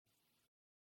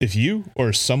If you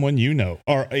or someone you know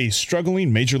are a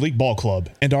struggling Major League ball club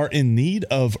and are in need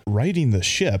of righting the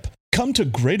ship, come to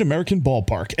Great American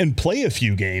Ballpark and play a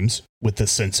few games with the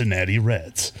Cincinnati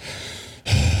Reds.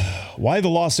 Why the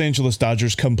Los Angeles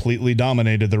Dodgers completely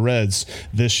dominated the Reds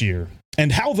this year,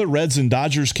 and how the Reds and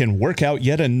Dodgers can work out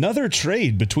yet another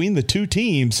trade between the two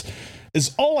teams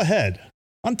is all ahead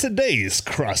on today's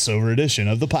crossover edition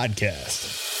of the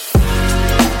podcast.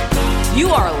 You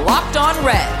are Locked On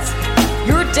Reds,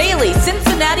 your daily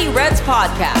Cincinnati Reds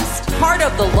podcast, part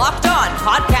of the Locked On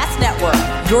Podcast Network,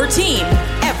 your team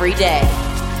every day.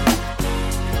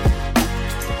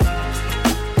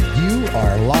 You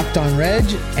are Locked On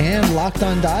Reds and Locked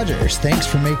On Dodgers. Thanks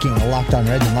for making Locked On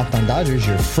Reds and Locked On Dodgers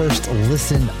your first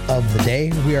listen of the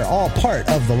day. We are all part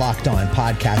of the Locked On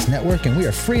Podcast Network, and we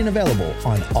are free and available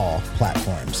on all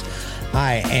platforms.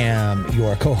 I am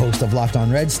your co-host of Locked On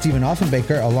Reds, Stephen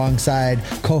Offenbaker, alongside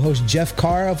co-host Jeff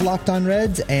Carr of Locked On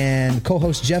Reds and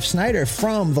co-host Jeff Snyder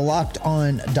from the Locked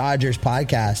On Dodgers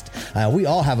podcast. We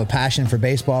all have a passion for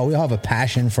baseball. We all have a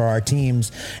passion for our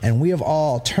teams, and we have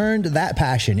all turned that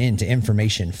passion into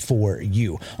information for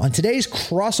you. On today's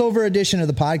crossover edition of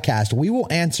the podcast, we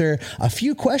will answer a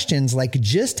few questions like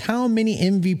just how many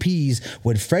MVPs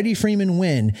would Freddie Freeman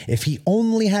win if he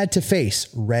only had to face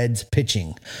Reds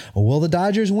pitching? Will the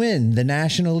Dodgers win the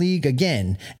National League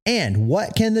again? And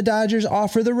what can the Dodgers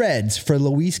offer the Reds for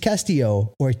Luis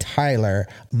Castillo or Tyler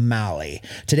Mahle?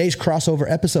 Today's crossover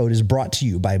episode is brought to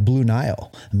you by Blue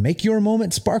Nile. Make your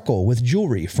moment sparkle with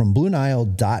jewelry from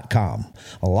BlueNile.com.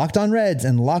 Locked On Reds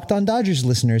and Locked On Dodgers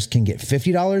listeners can get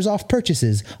 $50 off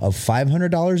purchases of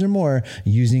 $500 or more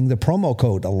using the promo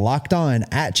code Locked On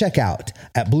at checkout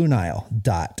at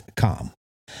BlueNile.com.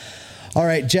 All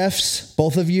right, Jeffs,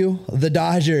 both of you, the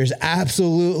Dodgers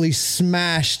absolutely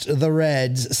smashed the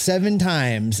Reds 7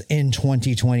 times in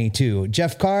 2022.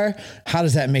 Jeff Carr, how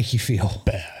does that make you feel?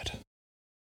 Bad.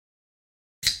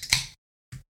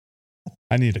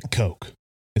 I need a Coke.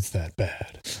 It's that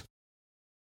bad.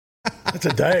 It's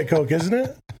a Diet Coke, isn't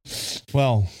it?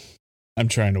 Well, I'm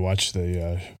trying to watch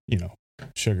the,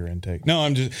 sugar intake. No,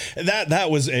 I'm just that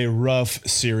was a rough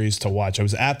series to watch. I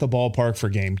was at the ballpark for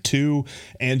game 2,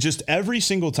 and just every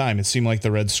single time it seemed like the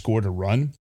Reds scored a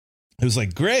run, it was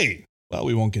like, great. Well,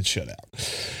 we won't get shut out,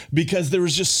 because there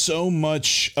was just so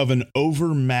much of an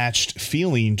overmatched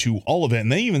feeling to all of it.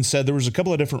 And they even said there was a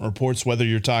couple of different reports, whether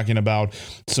you're talking about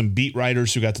some beat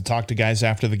writers who got to talk to guys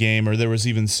after the game, or there was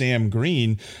even Sam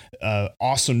Green,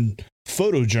 awesome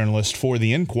photojournalist for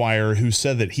the Enquirer, who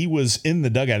said that he was in the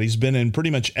dugout. He's been in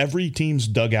pretty much every team's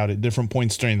dugout at different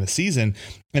points during the season.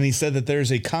 And he said that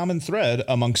there's a common thread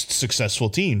amongst successful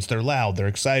teams. They're loud, they're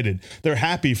excited, they're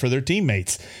happy for their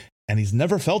teammates. And he's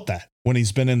never felt that when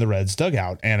he's been in the Reds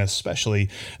dugout, and especially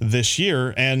this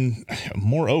year. And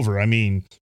moreover,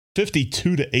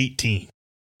 52-18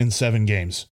 in 7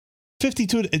 games.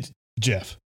 52 to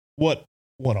Jeff. What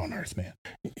on earth, man?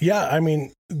 Yeah,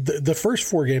 the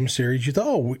first 4-game series, you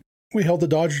thought, we held the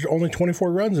Dodgers to only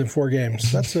 24 runs in 4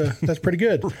 games. That's pretty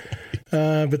good.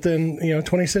 But then,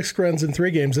 26 runs in 3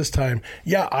 games this time.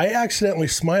 Yeah, I accidentally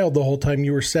smiled the whole time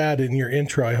you were sad in your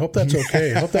intro. I hope that's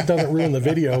okay. I hope that doesn't ruin the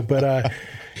video. But,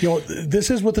 this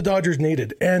is what the Dodgers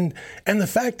needed. And the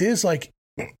fact is,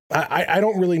 I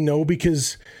don't really know,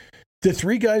 because the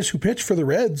 3 guys who pitch for the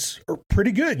Reds are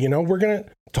pretty good. We're going to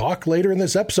talk later in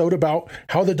this episode about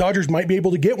how the Dodgers might be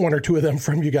able to get 1 or 2 of them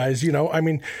from you guys. You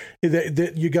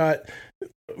got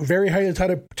very highly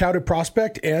touted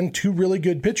prospect and 2 really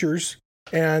good pitchers,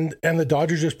 and the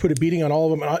Dodgers just put a beating on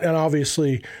all of them. And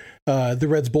obviously, the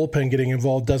Reds bullpen getting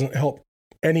involved doesn't help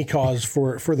any cause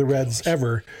for the Reds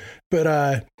ever.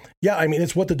 But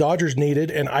it's what the Dodgers needed,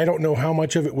 and I don't know how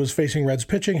much of it was facing Reds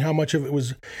pitching, how much of it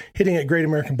was hitting at Great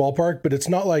American Ballpark. But it's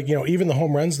not like, even the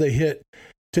home runs they hit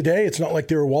today, it's not like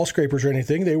they were wall scrapers or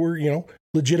anything. They were,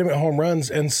 legitimate home runs.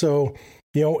 And so,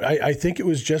 I think it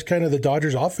was just kind of the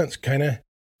Dodgers offense kind of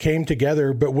came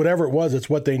together. But whatever it was, it's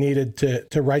what they needed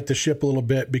to right the ship a little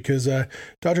bit, because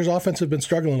Dodgers offense have been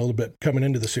struggling a little bit coming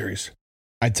into the series.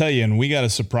 I tell you, and we got a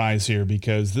surprise here,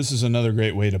 because this is another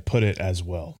great way to put it as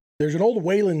well. There's an old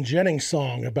Waylon Jennings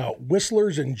song about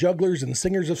whistlers and jugglers and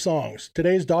singers of songs.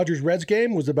 Today's Dodgers-Reds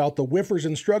game was about the whiffers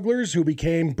and strugglers who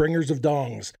became bringers of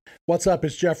dongs. What's up?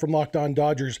 It's Jeff from Locked On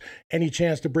Dodgers. Any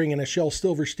chance to bring in a Shel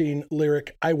Silverstein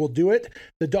lyric, I will do it.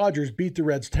 The Dodgers beat the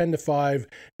Reds 10-5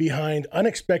 behind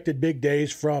unexpected big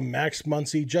days from Max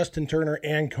Muncy, Justin Turner,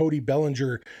 and Cody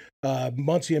Bellinger.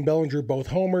 Muncy and Bellinger both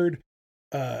homered.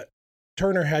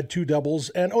 Turner had 2 doubles.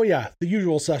 And, the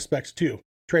usual suspects, too.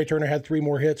 Trey Turner had 3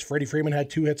 more hits. Freddie Freeman had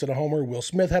 2 hits and a homer. Will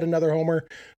Smith had another homer.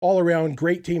 All around,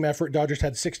 great team effort. Dodgers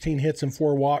had 16 hits and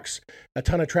 4 walks, a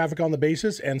ton of traffic on the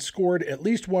bases, and scored at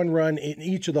least 1 run in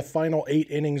each of the final 8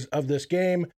 innings of this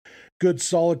game. Good,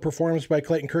 solid performance by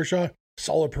Clayton Kershaw.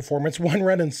 Solid performance, 1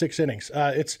 run in 6 innings.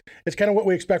 It's kind of what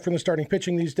we expect from the starting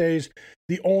pitching these days.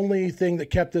 The only thing that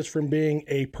kept this from being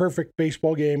a perfect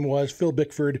baseball game was Phil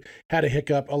Bickford had a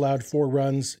hiccup, allowed 4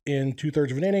 runs in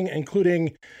 2/3 of an inning,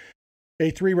 including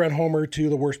a 3-run homer to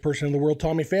the worst person in the world,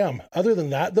 Tommy Pham. Other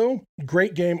than that, though,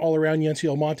 great game all around. Yency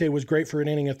Almonte was great for an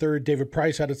inning a third. David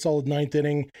Price had a solid 9th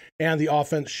inning, and the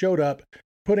offense showed up,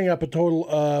 putting up a total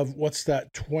of,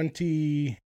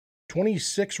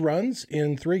 26 runs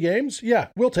in 3 games. Yeah,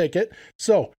 we'll take it.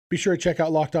 So be sure to check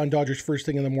out Locked On Dodgers first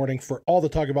thing in the morning for all the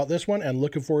talk about this one, and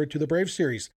looking forward to the Braves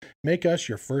series. Make us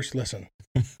your first listen.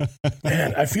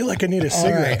 Man, I feel like I need a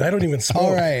cigarette. Right. I don't even smoke.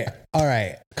 All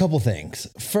right. Couple things.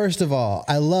 First of all,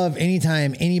 I love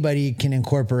anytime anybody can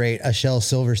incorporate a Shel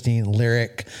Silverstein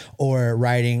lyric or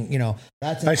writing,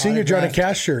 that's I see your Johnny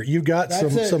Cash shirt. You got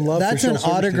some love that's for Shel an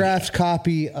Silverstein. autographed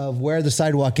copy of Where the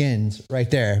Sidewalk Ends right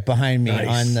there behind me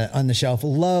on the shelf.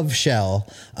 Love Shel.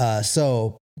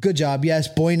 So good job. Yes.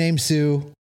 Boy Named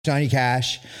Sue. Johnny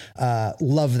Cash.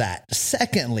 Love that.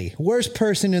 Secondly, worst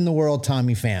person in the world,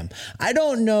 Tommy Pham. I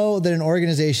don't know that an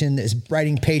organization that is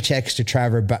writing paychecks to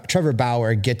Trevor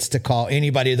Bauer gets to call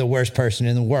anybody the worst person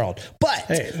in the world.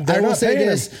 But I will say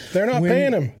this. They're not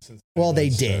paying him. Well, they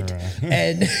did.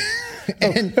 And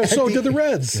so did the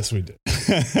Reds. Yes, we did.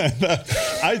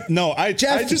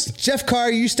 Jeff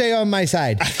Carr, you stay on my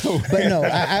side. But no,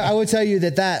 I will tell you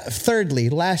that thirdly,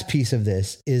 last piece of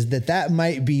this is that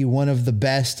might be one of the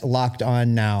best Locked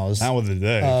On Nows. Now of the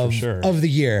day, for sure. Of the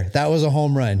year. That was a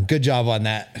home run. Good job on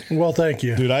that. Well, thank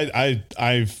you. Dude,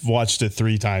 I've watched it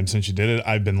 3 times since you did it.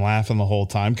 I've been laughing the whole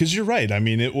time because you're right. I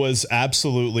mean, it was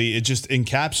absolutely, it just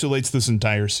encapsulates this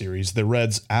entire series. The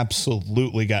Reds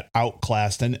absolutely got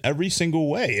outclassed in every single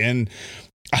way. And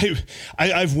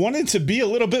I've wanted to be a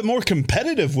little bit more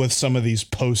competitive with some of these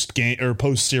post-game or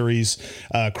post-series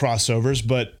crossovers,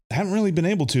 but haven't really been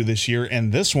able to this year.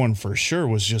 And this one for sure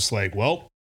was just like, well,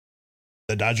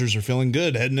 the Dodgers are feeling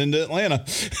good heading into Atlanta.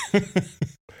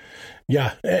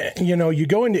 Yeah. You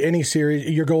go into any series,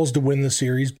 your goal is to win the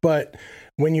series. But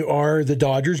when you are the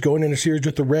Dodgers going in a series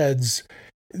with the Reds,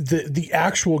 the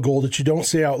actual goal that you don't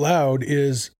say out loud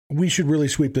is we should really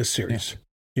sweep this series. Yeah.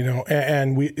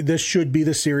 This should be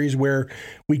the series where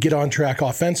we get on track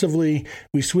offensively.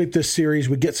 We sweep this series.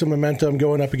 We get some momentum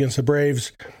going up against the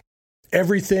Braves.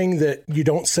 Everything that you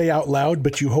don't say out loud,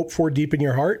 but you hope for deep in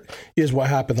your heart is what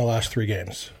happened the last 3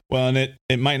 games. Well, and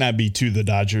it might not be to the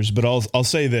Dodgers, but I'll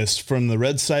say this from the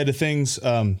Reds side of things,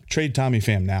 trade Tommy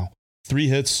Pham now. 3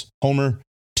 hits, homer,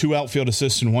 2 outfield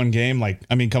assists in 1 game.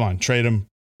 Come on, trade him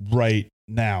right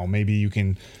now. Maybe you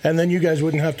can. And then you guys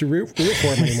wouldn't have to root for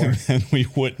him anymore. And we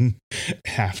wouldn't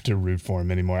have to root for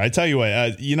him anymore. I tell you what,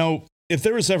 if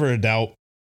there was ever a doubt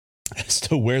as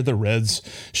to where the Reds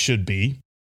should be,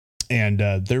 and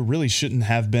there really shouldn't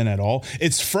have been at all,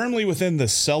 it's firmly within the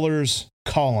sellers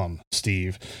column,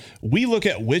 Steve. We look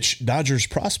at which Dodgers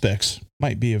prospects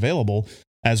might be available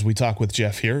as we talk with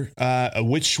Jeff here,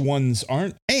 which ones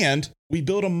aren't, and we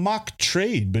build a mock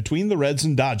trade between the Reds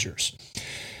and Dodgers.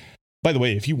 By the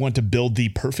way, if you want to build the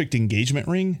perfect engagement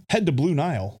ring, head to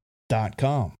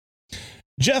BlueNile.com.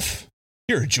 Jeff,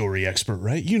 you're a jewelry expert,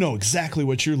 right? You know exactly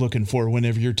what you're looking for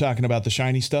whenever you're talking about the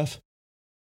shiny stuff.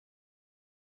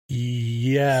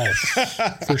 Yes,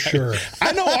 for sure.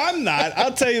 I know I'm not.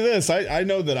 I'll tell you this. I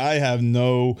know that I have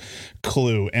no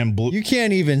clue. And you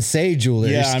can't even say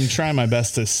jewelers. Yeah, I'm trying my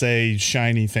best to say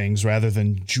shiny things rather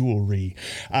than jewelry.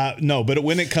 No, but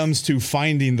when it comes to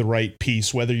finding the right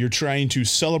piece, whether you're trying to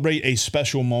celebrate a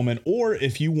special moment or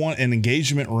if you want an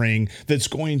engagement ring that's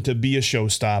going to be a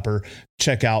showstopper,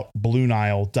 check out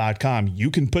BlueNile.com. You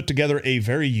can put together a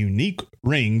very unique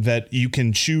ring that you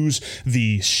can choose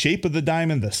the shape of the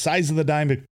diamond, the size of the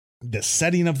diamond, the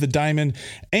setting of the diamond,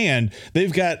 and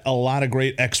they've got a lot of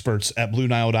great experts at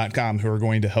BlueNile.com who are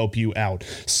going to help you out.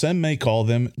 Some may call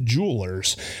them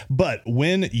jewelers, but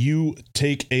when you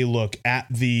take a look at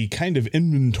the kind of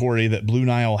inventory that Blue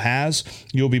Nile has,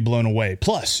 you'll be blown away.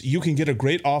 Plus, you can get a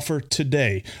great offer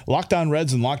today. Locked On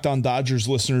Reds and Locked On Dodgers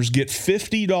listeners get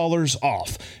 $50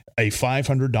 off a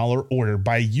 $500 order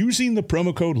by using the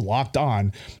promo code Locked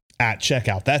On at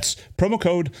checkout. That's promo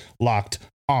code Locked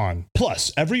On.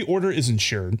 Plus, every order is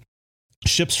insured,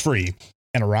 ships free,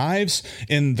 and arrives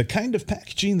in the kind of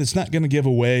packaging that's not going to give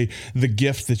away the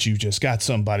gift that you just got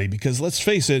somebody. Because let's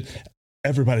face it,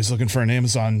 everybody's looking for an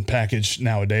Amazon package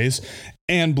nowadays.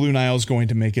 And Blue Nile is going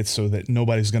to make it so that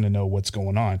nobody's going to know what's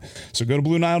going on. So go to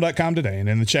BlueNile.com today, and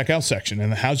in the checkout section, in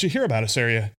the how'd you hear about us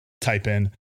area, type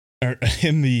in, or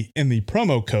in the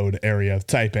promo code area,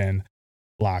 type in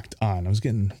Locked On. I was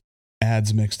getting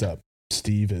ads mixed up.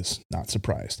 Steve is not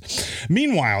surprised.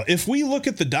 Meanwhile, if we look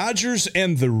at the Dodgers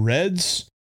and the Reds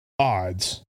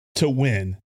odds to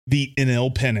win the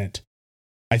NL pennant,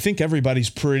 I think everybody's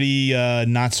pretty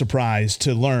not surprised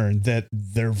to learn that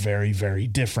they're very, very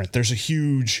different. There's a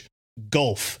huge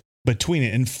gulf between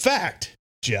it. In fact,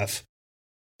 Jeff,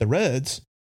 the Reds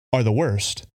are the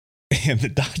worst, and the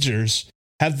Dodgers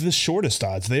have the shortest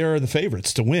odds. They are the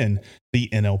favorites to win the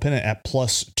NL pennant at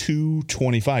plus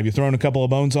 225. You throwing a couple of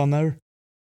bones on there?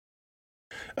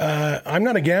 I'm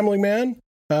not a gambling man,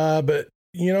 but,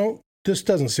 this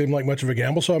doesn't seem like much of a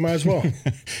gamble, so I might as well.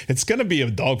 It's going to be a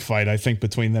dogfight, I think,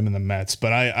 between them and the Mets. But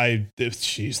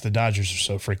the Dodgers are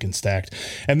so freaking stacked.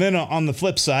 And then on the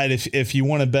flip side, if you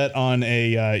want to bet on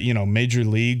a Major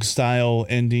League style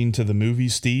ending to the movie,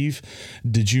 Steve,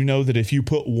 did you know that if you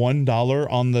put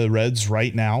 $1 on the Reds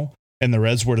right now, and the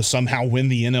Reds were to somehow win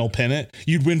the NL pennant,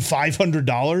 you'd win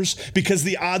 $500 because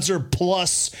the odds are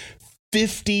plus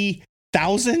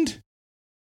 50,000?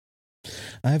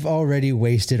 I've already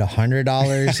wasted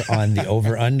 $100 on the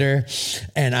over-under,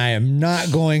 and I am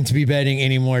not going to be betting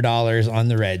any more dollars on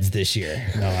the Reds this year.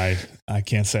 No, I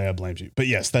can't say I blame you. But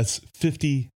yes, that's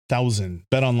 50,000.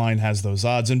 BetOnline has those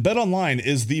odds, and BetOnline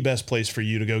is the best place for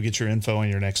you to go get your info on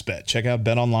your next bet. Check out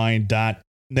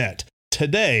betonline.net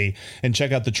today and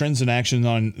check out the trends in action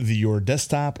on your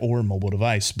desktop or mobile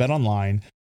device. BetOnline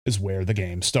is where the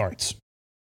game starts.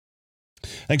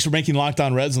 Thanks for making Locked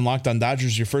On Reds and Locked On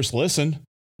Dodgers your first listen.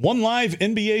 One live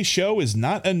NBA show is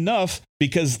not enough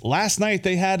because last night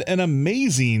they had an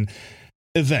amazing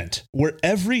event where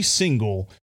every single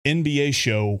NBA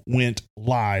show went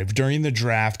live during the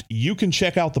draft. You can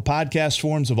check out the podcast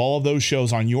forms of all of those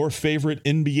shows on your favorite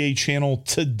NBA channel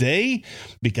today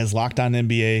because Locked On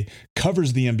NBA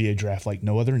covers the NBA draft like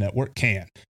no other network can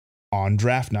on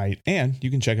draft night, and you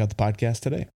can check out the podcast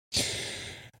today.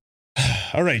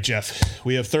 All right, Jeff,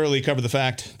 we have thoroughly covered the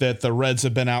fact that the Reds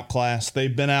have been outclassed.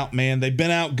 They've been outmanned. They've been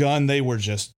outgunned. They were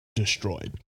just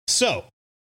destroyed. So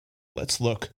let's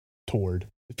look toward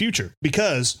the future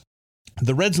because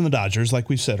the Reds and the Dodgers, like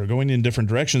we've said, are going in different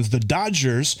directions. The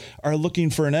Dodgers are looking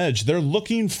for an edge. They're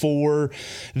looking for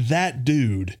that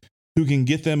dude who can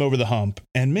get them over the hump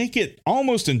and make it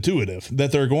almost intuitive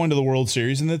that they're going to the World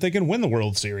Series and that they can win the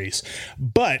World Series.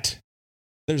 But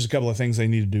there's a couple of things they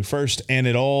need to do first, and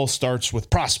it all starts with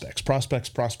prospects.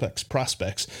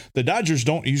 The Dodgers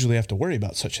don't usually have to worry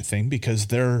about such a thing because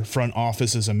their front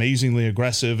office is amazingly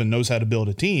aggressive and knows how to build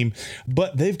a team,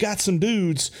 but they've got some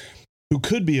dudes who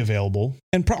could be available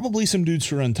and probably some dudes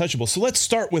who are untouchable. So let's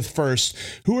start with first,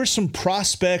 who are some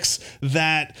prospects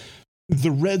that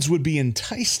the Reds would be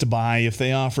enticed by if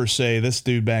they offer, say, this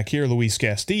dude back here, Luis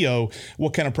Castillo?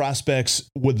 What kind of prospects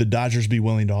would the Dodgers be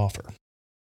willing to offer?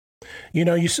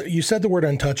 You said the word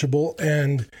untouchable,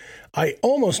 and I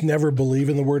almost never believe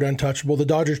in the word untouchable. The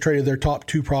Dodgers traded their top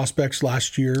two prospects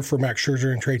last year for Max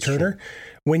Scherzer and Trey Turner.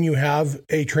 When you have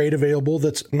a trade available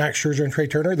that's Max Scherzer and Trey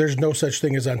Turner, there's no such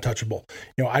thing as untouchable.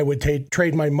 I would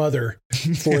trade my mother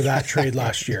for that trade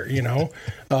last year.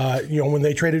 When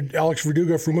they traded Alex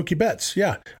Verdugo for Mookie Betts,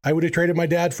 I would have traded my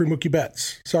dad for Mookie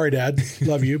Betts. Sorry, Dad,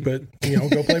 love you, but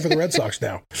go play for the Red Sox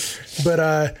now.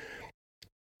 But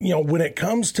when it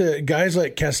comes to guys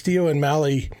like Castillo and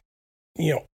Mahle,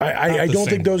 I don't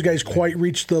think those guys quite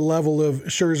reach the level of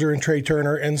Scherzer and Trey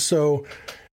Turner. And so,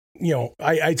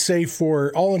 I'd say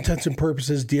for all intents and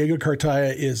purposes, Diego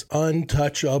Cartaya is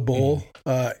untouchable.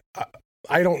 I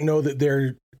don't know that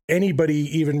there's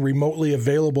anybody even remotely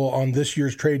available on this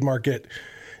year's trade market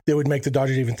that would make the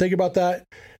Dodgers even think about that.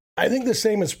 I think the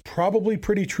same is probably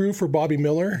pretty true for Bobby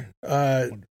Miller.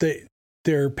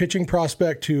 Their pitching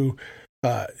prospect who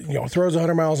throws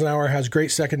 100 miles an hour, has great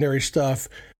secondary stuff,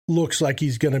 looks like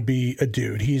he's going to be a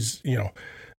dude. He's,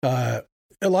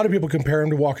 a lot of people compare him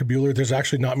to Walker Buehler. There's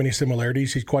actually not many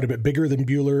similarities. He's quite a bit bigger than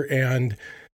Buehler and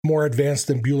more advanced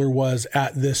than Buehler was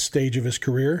at this stage of his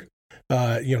career.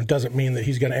 Doesn't mean that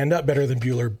he's going to end up better than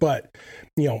Buehler, but,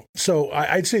 so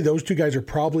I'd say those two guys are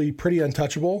probably pretty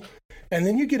untouchable. And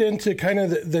then you get into kind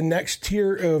of the next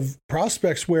tier of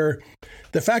prospects where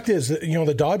the fact is that,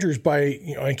 the Dodgers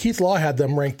and Keith Law had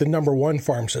them ranked the number one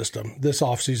farm system this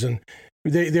offseason.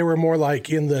 They were more like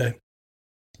in the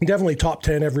definitely top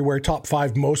 10 everywhere, top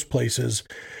 5 most places.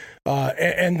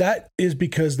 And that is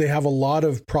because they have a lot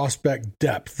of prospect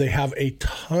depth. They have a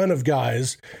ton of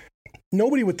guys.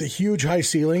 Nobody with the huge high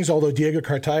ceilings, although Diego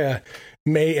Cartaya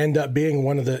may end up being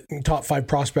one of the top 5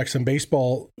 prospects in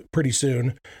baseball pretty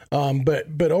soon.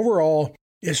 But overall,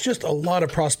 it's just a lot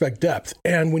of prospect depth.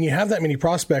 And when you have that many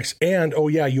prospects and,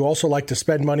 you also like to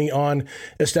spend money on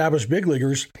established big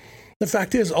leaguers, the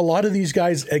fact is a lot of these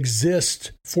guys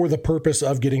exist for the purpose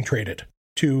of getting traded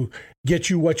to get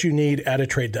you what you need at a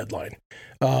trade deadline.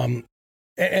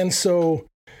 And so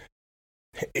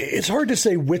it's hard to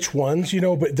say which ones,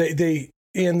 but they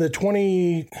in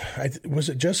the was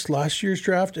it just last year's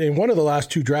draft? In one of the last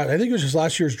 2 drafts, I think it was just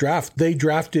last year's draft, they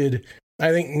drafted,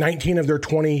 I think 19 of their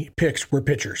 20 picks were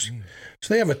pitchers.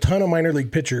 So they have a ton of minor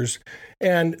league pitchers,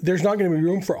 and there's not going to be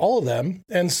room for all of them.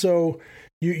 And so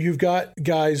you've got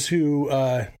guys who,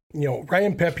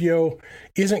 Ryan Pepiot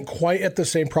isn't quite at the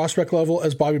same prospect level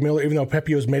as Bobby Miller, even though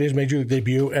Pepiot has made his major league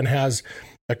debut and has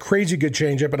a crazy good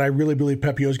changeup, and I really believe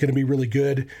Pepiot is going to be really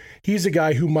good. He's a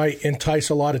guy who might entice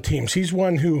a lot of teams. He's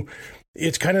one who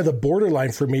it's kind of the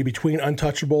borderline for me between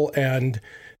untouchable and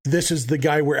this is the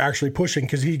guy we're actually pushing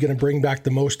because he's going to bring back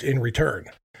the most in return.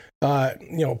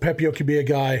 Pepiot could be a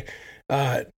guy,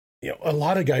 a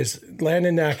lot of guys,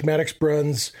 Landon Knack, Maddox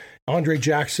Bruns, Andre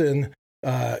Jackson,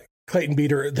 Clayton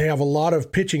Beater, they have a lot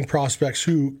of pitching prospects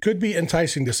who could be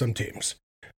enticing to some teams.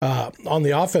 On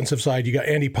the offensive side, you got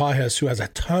Andy Pages, who has a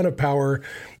ton of power.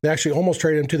 They actually almost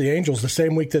traded him to the Angels the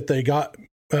same week that they got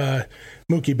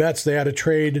Mookie Betts. They had a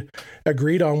trade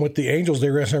agreed on with the Angels. They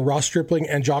were going to send Ross Stripling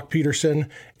and Jock Peterson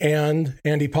and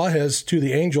Andy Pages to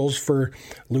the Angels for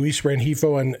Luis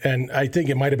Rengifo and I think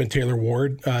it might have been Taylor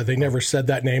Ward. They never said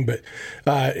that name, but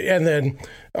and then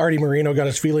Artie Moreno got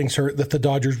his feelings hurt that the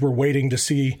Dodgers were waiting to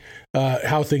see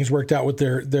how things worked out with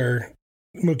their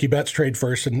Mookie Betts trade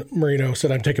first, and Marino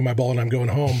said, "I'm taking my ball and I'm going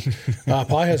home."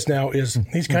 Pages now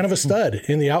he's kind of a stud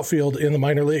in the outfield in the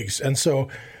minor leagues, and so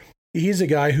he's a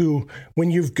guy who,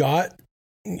 when you've got,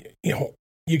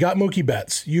 you got Mookie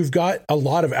Betts, you've got a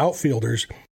lot of outfielders.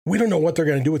 We don't know what they're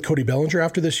going to do with Cody Bellinger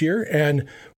after this year, and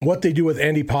what they do with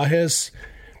Andy Pages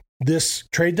this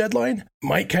trade deadline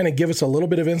might kind of give us a little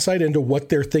bit of insight into what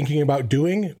they're thinking about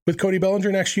doing with Cody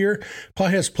Bellinger next year.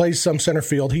 Pages plays some center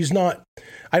field.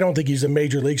 I don't think he's a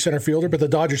major league center fielder, but the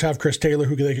Dodgers have Chris Taylor,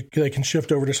 who they can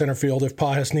shift over to center field if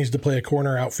Pages needs to play a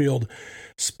corner outfield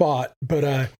spot.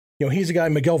 But, he's a guy,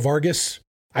 Miguel Vargas.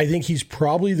 I think he's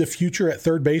probably the future at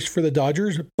third base for the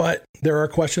Dodgers, but there are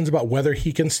questions about whether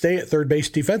he can stay at third base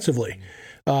defensively.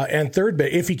 And third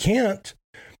base, if he can't,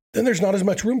 then there's not as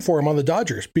much room for him on the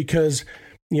Dodgers because,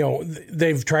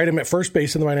 they've tried him at first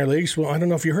base in the minor leagues. Well, I don't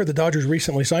know if you heard the Dodgers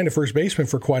recently signed a first baseman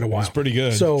for quite a while. It's pretty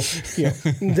good. So,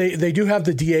 they do have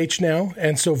the DH now.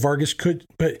 And so Vargas could,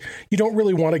 but you don't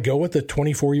really want to go with the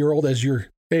 24-year-old as you're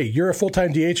a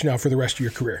full-time DH now for the rest of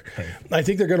your career. Right. I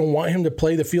think they're going to want him to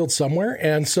play the field somewhere.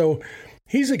 And so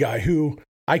he's a guy who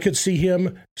I could see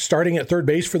him starting at third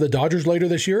base for the Dodgers later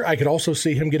this year. I could also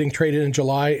see him getting traded in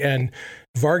July. And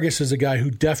Vargas is a guy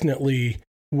who definitely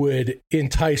would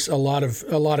entice a lot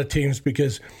of teams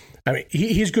because,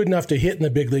 he's good enough to hit in the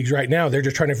big leagues right now. They're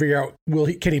just trying to figure out,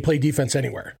 can he play defense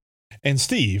anywhere? And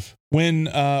Steve, when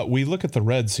we look at the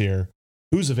Reds here,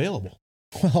 who's available?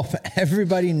 Well,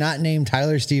 everybody not named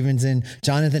Tyler Stevenson,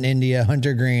 Jonathan India,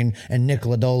 Hunter Green, and Nick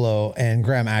Lodolo and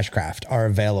Graham Ashcraft are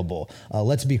available.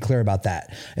 Let's be clear about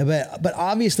that. But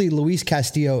obviously, Luis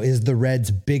Castillo is the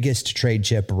Reds' biggest trade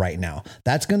chip right now.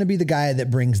 That's going to be the guy that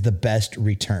brings the best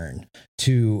return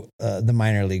to the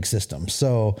minor league system.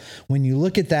 So when you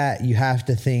look at that, you have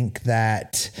to think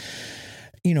that,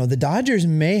 the Dodgers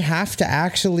may have to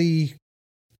actually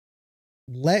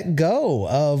let go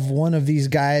of one of these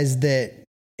guys that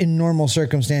in normal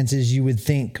circumstances you would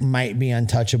think might be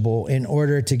untouchable in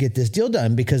order to get this deal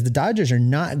done, because the Dodgers are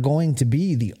not going to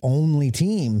be the only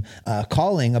team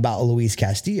calling about Luis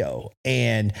Castillo.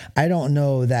 And I don't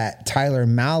know that Tyler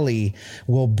Mahle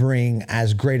will bring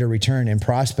as great a return in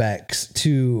prospects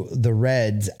to the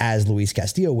Reds as Luis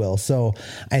Castillo will. So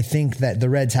I think that the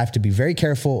Reds have to be very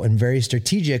careful and very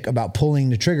strategic about pulling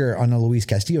the trigger on a Luis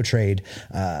Castillo trade.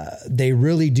 They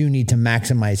really do need to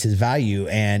maximize his value,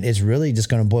 and it's really just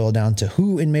going to boil down to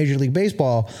who in Major League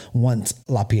Baseball wants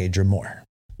La Piedra more.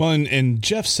 Well, and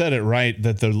Jeff said it right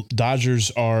that the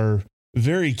Dodgers are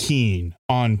very keen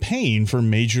on paying for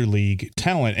major league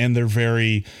talent, and they're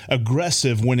very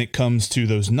aggressive when it comes to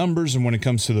those numbers and when it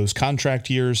comes to those contract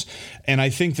years. And I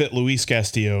think that Luis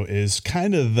Castillo is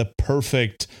kind of the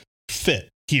perfect fit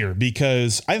here,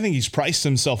 because I think he's priced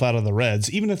himself out of the Reds.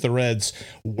 Even if the Reds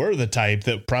were the type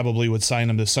that probably would sign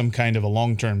him to some kind of a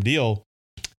long-term deal,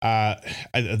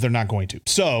 they're not going to.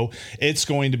 So it's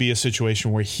going to be a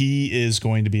situation where he is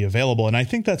going to be available. And I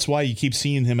think that's why you keep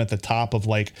seeing him at the top of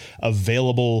like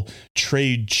available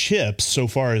trade chips so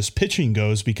far as pitching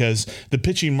goes, because the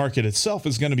pitching market itself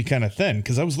is going to be kind of thin.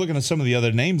 Because I was looking at some of the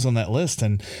other names on that list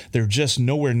and they're just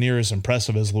nowhere near as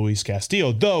impressive as Luis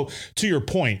Castillo. Though, to your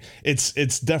point,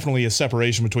 it's definitely a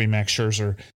separation between Max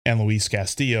Scherzer and Luis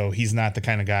Castillo. He's not the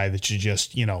kind of guy that you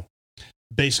just,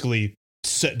 basically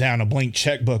sit down a blank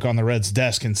checkbook on the Reds'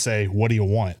 desk and say, what do you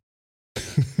want?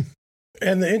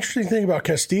 And the interesting thing about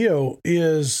Castillo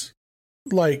is,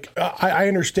 like, I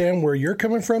understand where you're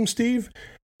coming from, Steve,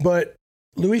 but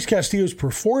Luis Castillo's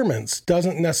performance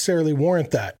doesn't necessarily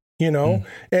warrant that.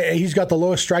 He's got the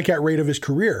lowest strikeout rate of his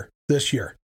career this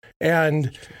year.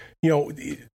 And,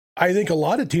 I think a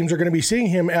lot of teams are going to be seeing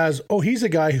him as, he's a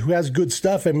guy who has good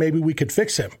stuff and maybe we could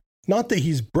fix him. Not that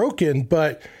he's broken,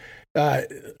 but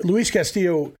Luis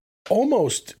Castillo,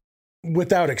 almost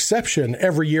without exception,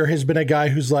 every year has been a guy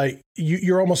who's like,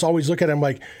 you're almost always looking at him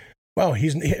like, wow,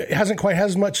 he hasn't quite had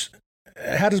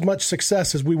as much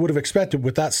success as we would have expected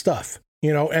with that stuff,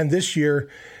 and this year,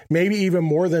 maybe even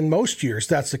more than most years,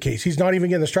 that's the case. He's not even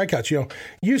getting the strikeouts.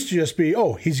 Used to just be,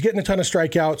 he's getting a ton of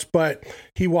strikeouts, but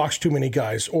he walks too many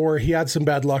guys or he had some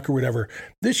bad luck or whatever.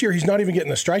 This year, he's not even getting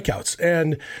the strikeouts.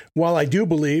 And while I do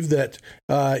believe that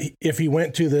if he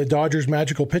went to the Dodgers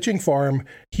magical pitching farm,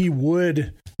 he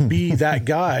would be that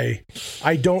guy,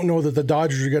 I don't know that the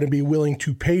Dodgers are going to be willing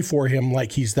to pay for him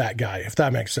like he's that guy, if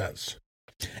that makes sense.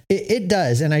 It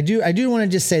does. And I do want to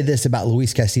just say this about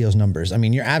Luis Castillo's numbers. I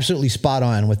mean, you're absolutely spot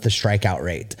on with the strikeout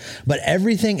rate, but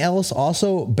everything else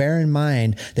also bear in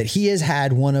mind that he has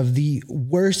had one of the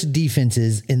worst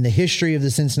defenses in the history of the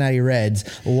Cincinnati Reds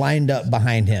lined up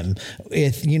behind him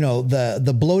with,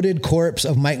 the bloated corpse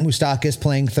of Mike Moustakas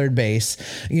playing third base,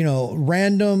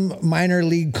 random minor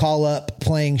league call up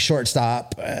playing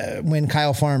shortstop when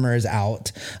Kyle Farmer is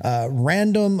out,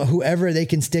 random whoever they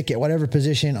can stick at whatever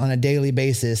position on a daily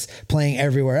basis playing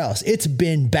everywhere else. It's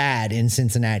been bad in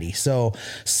Cincinnati. So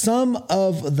some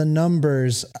of the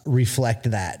numbers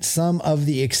reflect that. Some of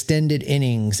the extended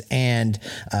innings and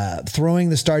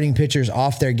throwing the starting pitchers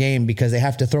off their game because they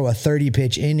have to throw a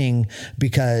 30-pitch inning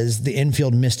because the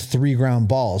infield missed 3 ground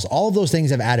balls. All of those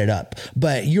things have added up.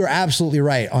 But you're absolutely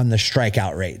right on the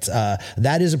strikeout rates.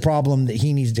 That is a problem that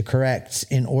he needs to correct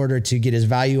in order to get his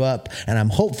value up. And I'm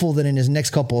hopeful that in his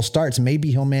next couple of starts,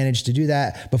 maybe he'll manage to do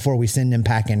that before we send him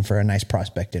packing for a nice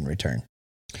prospect in return.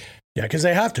 Yeah, because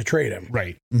they have to trade him.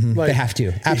 Right. Mm-hmm. They have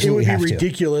to. Absolutely have to. It would be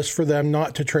ridiculous for them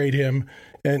not to trade him.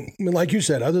 And like you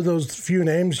said, other those few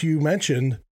names you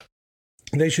mentioned,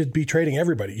 they should be trading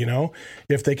everybody.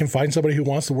 If they can find somebody who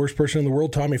wants the worst person in the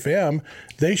world, Tommy Pham,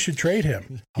 they should trade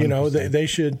him. They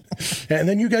should. And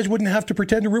then you guys wouldn't have to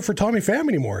pretend to root for Tommy Pham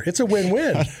anymore. It's a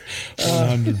win-win.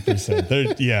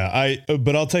 100%. Yeah.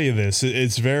 But I'll tell you this,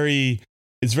 it's very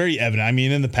evident. I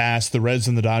mean, in the past, the Reds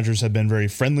and the Dodgers have been very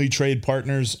friendly trade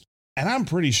partners, and I'm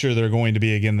pretty sure they're going to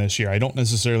be again this year. I don't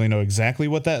necessarily know exactly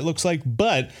what that looks like,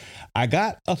 but I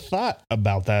got a thought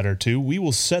about that or two. We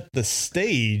will set the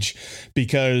stage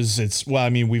because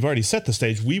we've already set the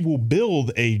stage. We will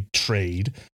build a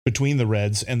trade between the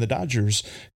Reds and the Dodgers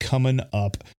coming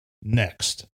up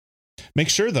next. Make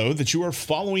sure, though, that you are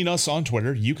following us on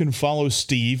Twitter. You can follow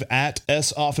Steve at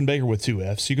S. Offenbaker with 2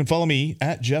 Fs. You can follow me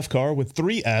at Jeff Carr with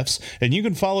 3 Fs. And you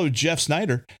can follow Jeff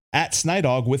Snyder at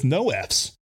Snydog with no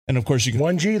Fs. And, of course, you can...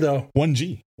 1G, though.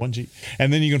 1G.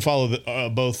 And then you can follow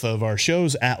both of our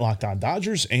shows at Locked On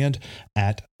Dodgers and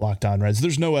at Locked On Reds.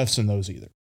 There's no Fs in those either.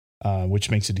 Which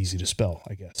makes it easy to spell,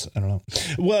 I guess. I don't know.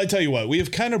 Well, I tell you what, we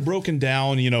have kind of broken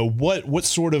down, what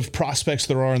sort of prospects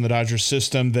there are in the Dodgers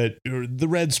system that the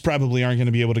Reds probably aren't going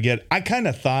to be able to get. I kind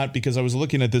of thought, because I was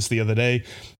looking at this the other day,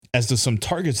 as to some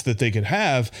targets that they could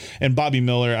have. And Bobby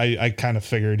Miller, I kind of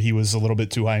figured he was a little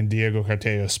bit too high, and Diego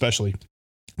Cartaya especially.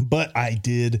 But I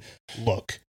did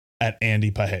look at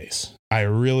Andy Pages. I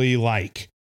really like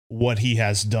what he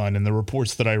has done and the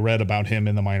reports that I read about him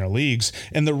in the minor leagues.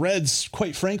 And the Reds,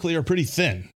 quite frankly, are pretty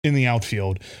thin in the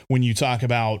outfield when you talk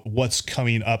about what's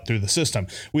coming up through the system.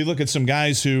 We look at some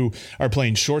guys who are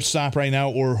playing shortstop right now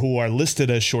or who are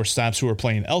listed as shortstops who are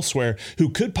playing elsewhere who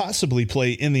could possibly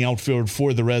play in the outfield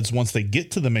for the Reds once they get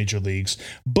to the major leagues.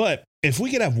 But if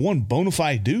we could have one bona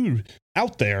fide dude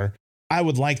out there, I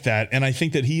would like that. And I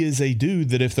think that he is a dude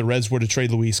that if the Reds were to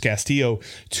trade Luis Castillo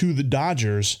to the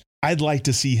Dodgers, I'd like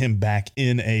to see him back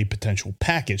in a potential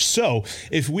package. So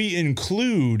if we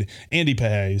include Andy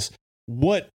Pages,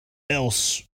 what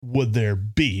else would there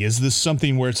be? Is this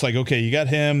something where it's like, okay, you got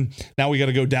him, now we got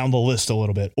to go down the list a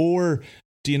little bit? Or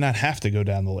do you not have to go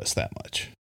down the list that much?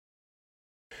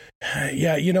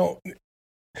 Yeah,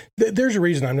 there's a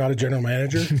reason I'm not a general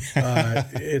manager. I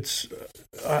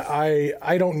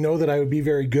don't know that I would be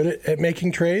very good at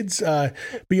making trades. But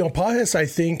Pages, I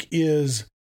think, is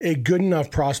a good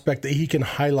enough prospect that he can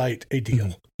highlight a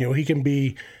deal. He can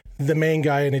be the main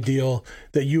guy in a deal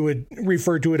that you would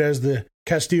refer to it as the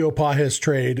Castillo-Pages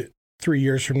trade 3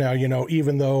 years from now,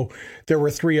 even though there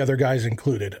were 3 other guys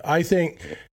included. I think,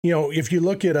 if you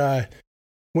look at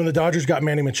when the Dodgers got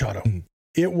Manny Machado,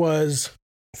 it was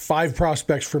 5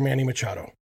 prospects for Manny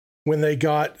Machado. When they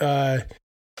got Yu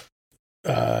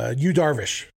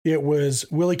Darvish, it was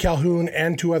Willie Calhoun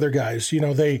and 2 other guys.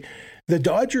 The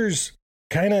Dodgers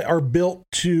kind of are built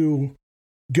to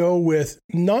go with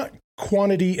not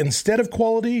quantity instead of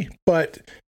quality, but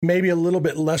maybe a little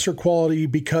bit lesser quality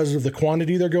because of the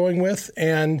quantity they're going with.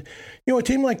 And, a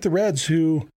team like the Reds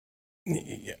who,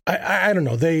 I don't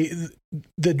know, the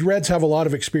Reds have a lot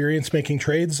of experience making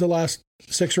trades the last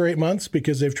 6 or 8 months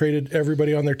because they've traded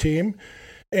everybody on their team.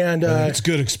 And it's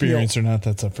good experience or not,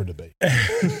 that's up for debate.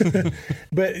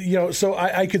 But, so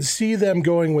I could see them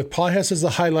going with Pages as the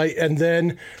highlight and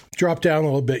then drop down a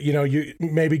little bit. You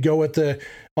maybe go with the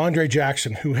Andre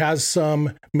Jackson, who has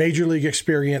some major league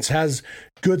experience, has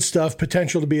good stuff,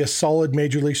 potential to be a solid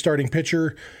major league starting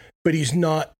pitcher, but he's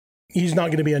not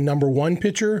going to be a number 1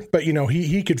 pitcher, but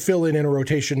he could fill in a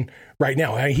rotation right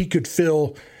now. He could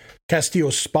fill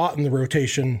Castillo's spot in the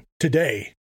rotation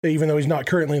today, even though he's not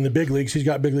currently in the big leagues. He's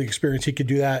got big league experience. He could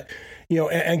do that,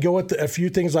 and go with a few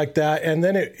things like that. And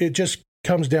then it just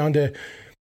comes down to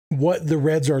what the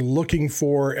Reds are looking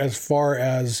for as far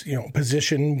as,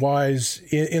 position wise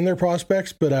in their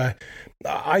prospects. But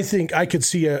I think I could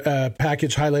see a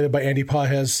package highlighted by Andy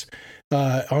Pages,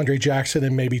 Andre Jackson,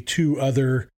 and maybe 2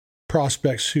 other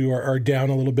prospects who are down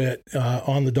a little bit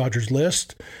on the Dodgers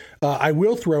list. I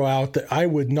will throw out that I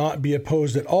would not be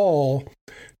opposed at all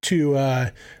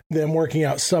to them working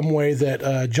out some way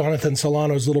that Jonathan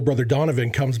Solano's little brother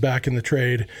Donovan comes back in the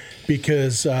trade,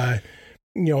 because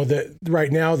that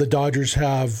right now the Dodgers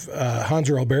have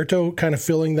Hanser Alberto kind of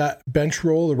filling that bench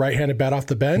role, the right-handed bat off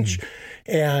the bench,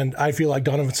 and I feel like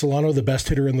Donovan Solano, the best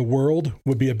hitter in the world,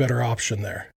 would be a better option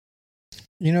there.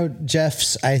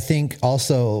 Jeff's, I think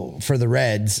also for the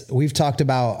Reds, we've talked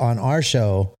about on our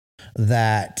show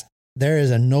that there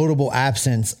is a notable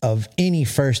absence of any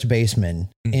first baseman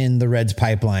in the Reds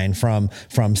pipeline from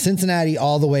Cincinnati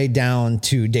all the way down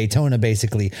to Daytona.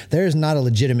 Basically, there is not a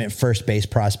legitimate first base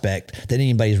prospect that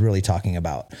anybody's really talking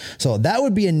about. So that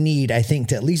would be a need, I think,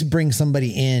 to at least bring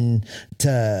somebody in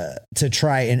to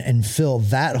try and fill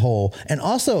that hole. And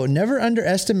also never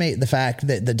underestimate the fact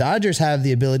that the Dodgers have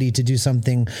the ability to do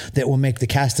something that will make the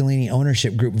Castellini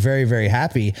ownership group very, very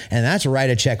happy. And that's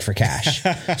write a check for cash.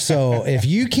 So if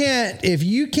you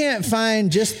can't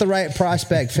find just the right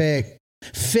prospect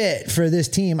fit for this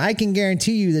team, I can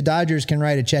guarantee you the Dodgers can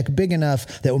write a check big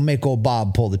enough that will make old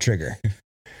Bob pull the trigger.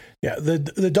 Yeah,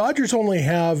 the Dodgers only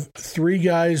have 3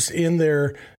 guys in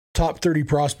their top 30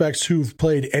 prospects who've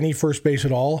played any first base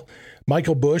at all.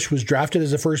 Michael Busch was drafted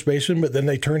as a first baseman, but then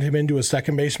they turned him into a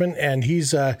second baseman, and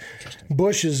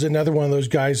Busch is another one of those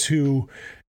guys who,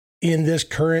 in this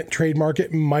current trade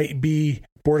market, might be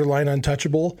borderline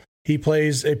untouchable. He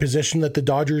plays a position that the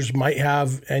Dodgers might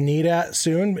have a need at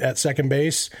soon at second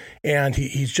base, and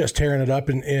he's just tearing it up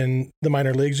in the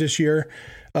minor leagues this year.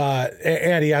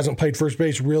 And he hasn't played first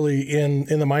base really in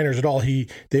the minors at all. They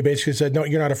basically said, no,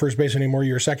 you're not a first base anymore.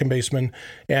 You're a second baseman.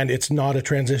 And it's not a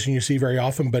transition you see very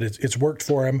often, but it's worked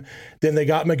for him. Then they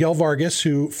got Miguel Vargas,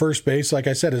 who first base, like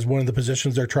I said, is one of the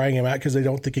positions they're trying him at because they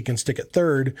don't think he can stick at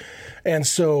third. And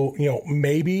so,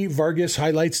 maybe Vargas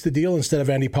highlights the deal instead of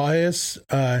Andy Pages,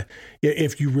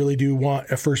 if you really do want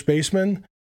a first baseman.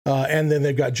 And then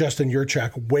they've got Justin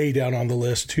Yurchak way down on the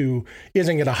list, who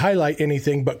isn't going to highlight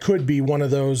anything, but could be one of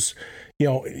those.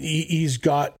 He's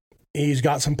got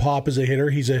some pop as a hitter.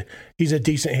 He's a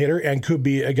decent hitter and could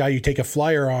be a guy you take a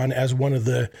flyer on as one of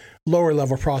the lower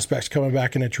level prospects coming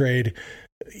back in a trade,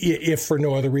 if for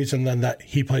no other reason than that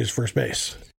he plays first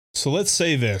base. So let's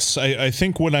say this. I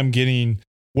think what I'm getting,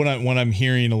 what I'm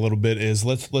hearing a little bit is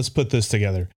let's put this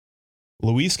together.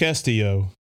 Luis Castillo,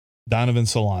 Donovan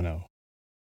Solano.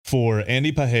 For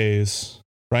Andy Pages,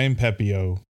 Ryan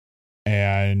Pepiot,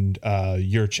 and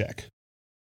Yurchak.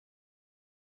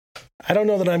 I don't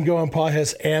know that I'm going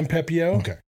Pages and Pepiot.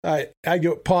 Okay. I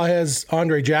go Pages,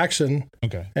 Andre Jackson,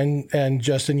 okay, and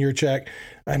Justin Yurchak.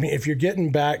 I mean, if you're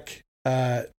getting back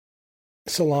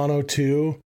Solano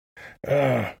too,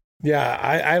 I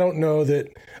don't know that.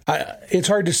 It's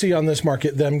hard to see on this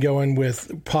market them going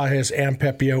with Pages and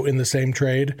Pepiot in the same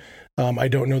trade. I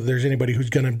don't know that there's anybody who's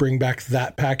going to bring back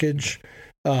that package.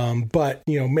 But,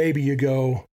 maybe you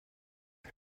go,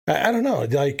 I don't know,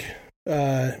 like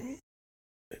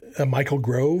Michael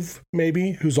Grove,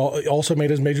 maybe, who's also made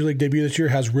his major league debut this year,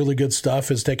 has really good stuff,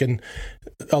 has taken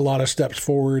a lot of steps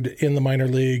forward in the minor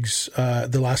leagues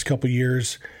the last couple of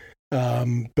years.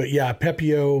 But yeah,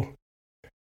 Pepiot,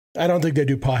 I don't think they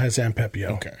do Pages and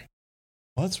Pepiot. Okay.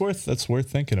 Well, that's worth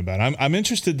thinking about. I'm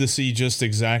interested to see just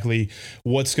exactly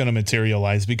what's going to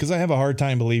materialize, because I have a hard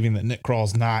time believing that Nick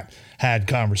Kral's not had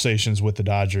conversations with the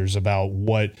Dodgers about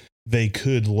what they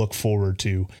could look forward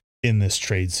to in this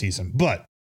trade season. But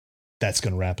that's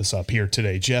going to wrap us up here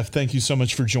today. Jeff, thank you so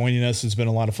much for joining us. It's been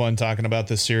a lot of fun talking about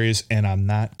this series, and I'm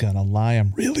not going to lie,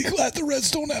 I'm really glad the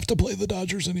Reds don't have to play the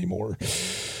Dodgers anymore.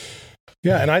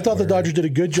 Yeah, and I thought the Dodgers did a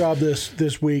good job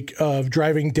this week of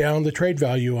driving down the trade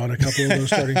value on a couple of those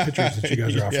starting pitchers that you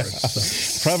guys are offering. Yeah.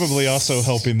 So. Probably also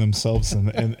helping themselves in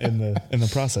the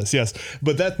process. Yes,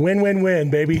 but that win,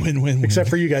 baby. Win.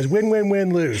 Except for you guys, win,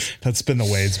 lose. That's been the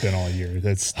way it's been all year.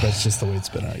 That's just the way it's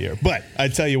been all year. But I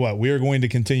tell you what, we are going to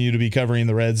continue to be covering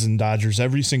the Reds and Dodgers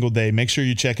every single day. Make sure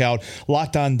you check out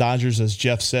Locked On Dodgers, as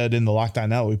Jeff said in the Locked On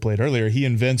Now that we played earlier. He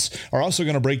and Vince are also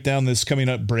going to break down this coming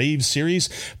up Braves series.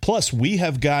 Plus, we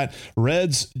have got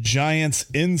Reds Giants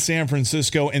in San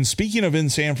Francisco. And speaking of in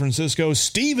San Francisco,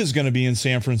 Steve is going to be in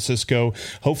San Francisco.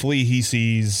 Hopefully he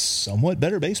sees somewhat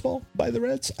better baseball by the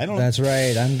Reds. I don't know. That's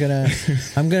right. I'm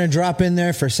gonna drop in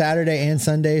there for Saturday and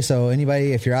Sunday. So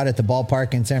anybody, if you're out at the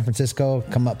ballpark in San Francisco,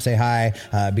 come up, say hi.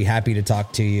 Be happy to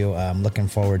talk to you. I'm looking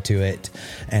forward to it.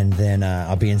 And then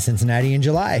I'll be in Cincinnati in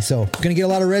July. So gonna get a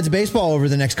lot of Reds baseball over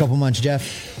the next couple months,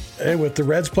 Jeff. Hey, with the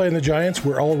Reds playing the Giants,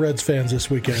 we're all Reds fans this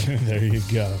weekend. There you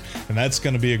go. And that's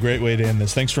going to be a great way to end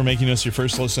this. Thanks for making us your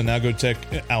first listen. Now go check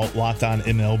out Locked On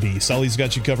MLB. Sully's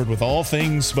got you covered with all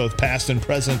things, both past and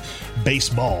present,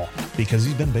 baseball, because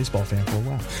he's been a baseball fan for a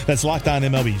while. That's Locked On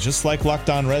MLB, just like Locked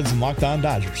On Reds and Locked On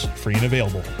Dodgers, free and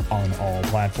available on all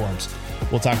platforms.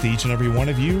 We'll talk to each and every one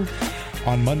of you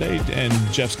on Monday, and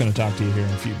Jeff's going to talk to you here in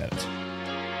a few minutes.